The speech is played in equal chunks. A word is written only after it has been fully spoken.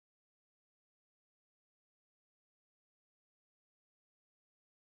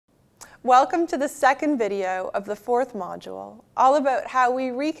Welcome to the second video of the fourth module, all about how we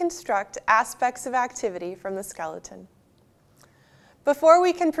reconstruct aspects of activity from the skeleton. Before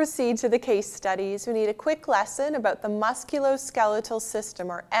we can proceed to the case studies, we need a quick lesson about the musculoskeletal system,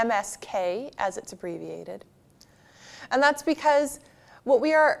 or MSK as it's abbreviated. And that's because what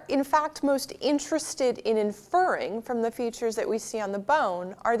we are in fact most interested in inferring from the features that we see on the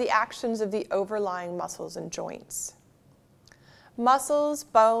bone are the actions of the overlying muscles and joints. Muscles,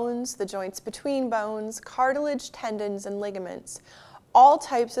 bones, the joints between bones, cartilage, tendons, and ligaments, all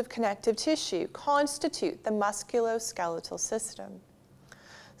types of connective tissue constitute the musculoskeletal system.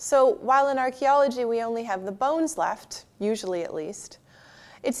 So while in archaeology we only have the bones left, usually at least,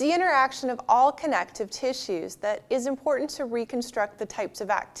 it's the interaction of all connective tissues that is important to reconstruct the types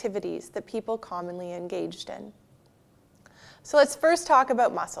of activities that people commonly engaged in. So let's first talk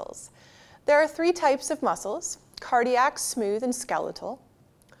about muscles. There are three types of muscles: cardiac, smooth, and skeletal.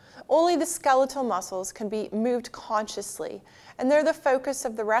 Only the skeletal muscles can be moved consciously, and they're the focus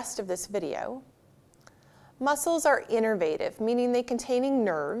of the rest of this video. Muscles are innervative, meaning they contain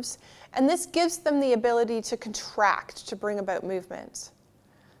nerves, and this gives them the ability to contract to bring about movement.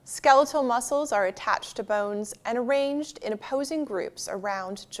 Skeletal muscles are attached to bones and arranged in opposing groups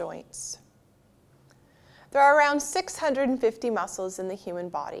around joints. There are around 650 muscles in the human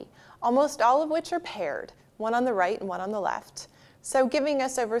body, almost all of which are paired, one on the right and one on the left, so giving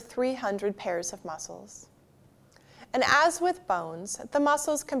us over 300 pairs of muscles. And as with bones, the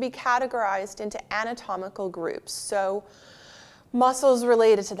muscles can be categorized into anatomical groups, so muscles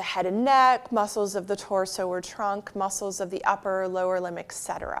related to the head and neck, muscles of the torso or trunk, muscles of the upper or lower limb,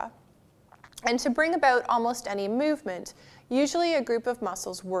 etc. And to bring about almost any movement, usually a group of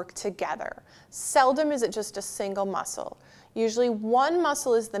muscles work together. Seldom is it just a single muscle. Usually one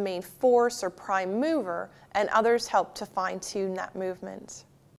muscle is the main force or prime mover, and others help to fine-tune that movement.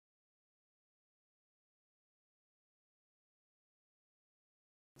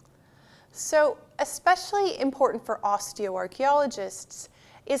 So, especially important for osteoarchaeologists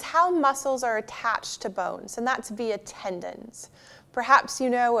is how muscles are attached to bones, and that's via tendons. Perhaps you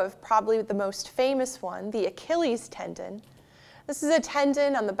know of probably the most famous one, the Achilles tendon. This is a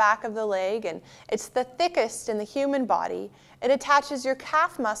tendon on the back of the leg, and it's the thickest in the human body. It attaches your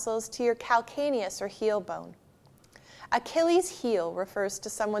calf muscles to your calcaneus or heel bone. Achilles' heel refers to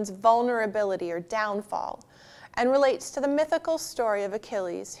someone's vulnerability or downfall, and relates to the mythical story of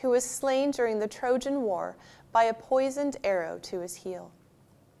Achilles, who was slain during the Trojan War by a poisoned arrow to his heel.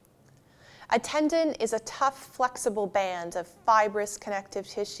 A tendon is a tough, flexible band of fibrous connective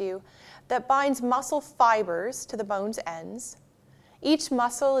tissue that binds muscle fibers to the bone's ends. Each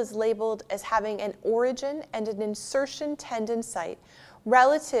muscle is labeled as having an origin and an insertion tendon site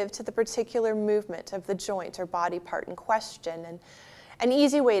relative to the particular movement of the joint or body part in question. And an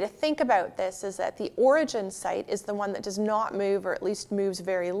easy way to think about this is that the origin site is the one that does not move, or at least moves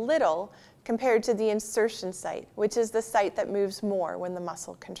very little, compared to the insertion site, which is the site that moves more when the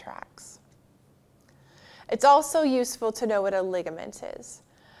muscle contracts. It's also useful to know what a ligament is.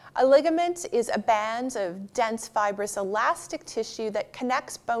 A ligament is a band of dense fibrous elastic tissue that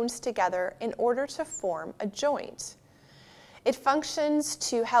connects bones together in order to form a joint. It functions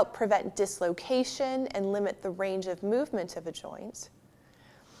to help prevent dislocation and limit the range of movement of a joint.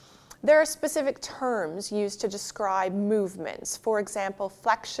 There are specific terms used to describe movements. For example,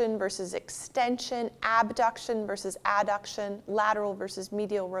 flexion versus extension, abduction versus adduction, lateral versus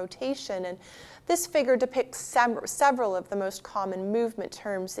medial rotation. And this figure depicts several of the most common movement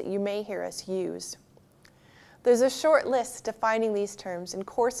terms that you may hear us use. There's a short list defining these terms in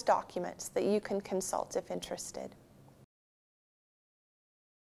course documents that you can consult if interested.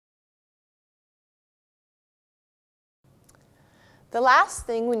 The last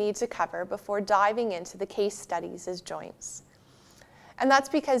thing we need to cover before diving into the case studies is joints. And that's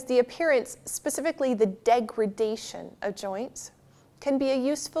because the appearance, specifically the degradation of joints, can be a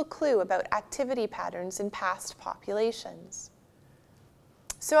useful clue about activity patterns in past populations.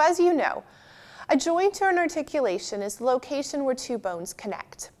 So as you know, a joint or an articulation is the location where two bones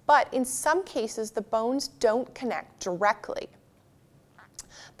connect, but in some cases the bones don't connect directly.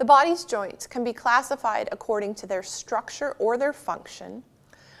 The body's joints can be classified according to their structure or their function.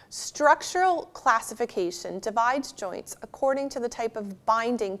 Structural classification divides joints according to the type of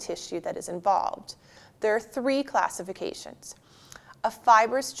binding tissue that is involved. There are three classifications. A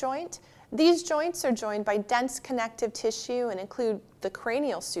fibrous joint. These joints are joined by dense connective tissue and include the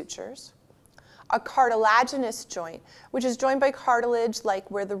cranial sutures. A cartilaginous joint, which is joined by cartilage like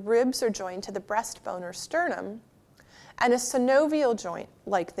where the ribs are joined to the breastbone or sternum. And a synovial joint,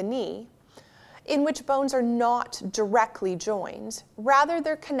 like the knee. in which bones are not directly joined. Rather,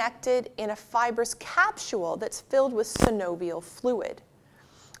 they're connected in a fibrous capsule that's filled with synovial fluid.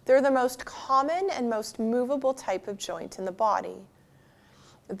 They're the most common and most movable type of joint in the body.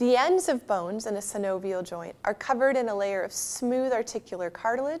 The ends of bones in a synovial joint are covered in a layer of smooth articular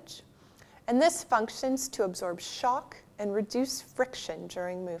cartilage, and this functions to absorb shock and reduce friction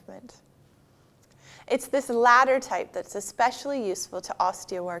during movement. It's this latter type that's especially useful to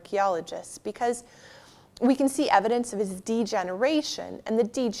osteoarchaeologists because we can see evidence of its degeneration, and the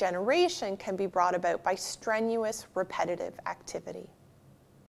degeneration can be brought about by strenuous, repetitive activity.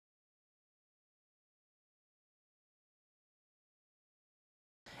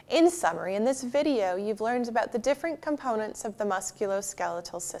 In summary, in this video, you've learned about the different components of the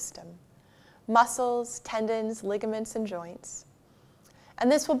musculoskeletal system: muscles, tendons, ligaments, and joints.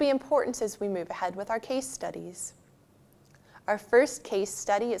 And this will be important as we move ahead with our case studies. Our first case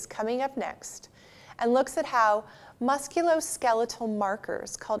study is coming up next and looks at how musculoskeletal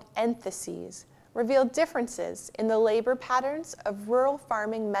markers called entheses reveal differences in the labor patterns of rural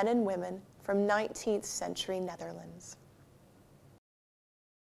farming men and women from 19th century Netherlands.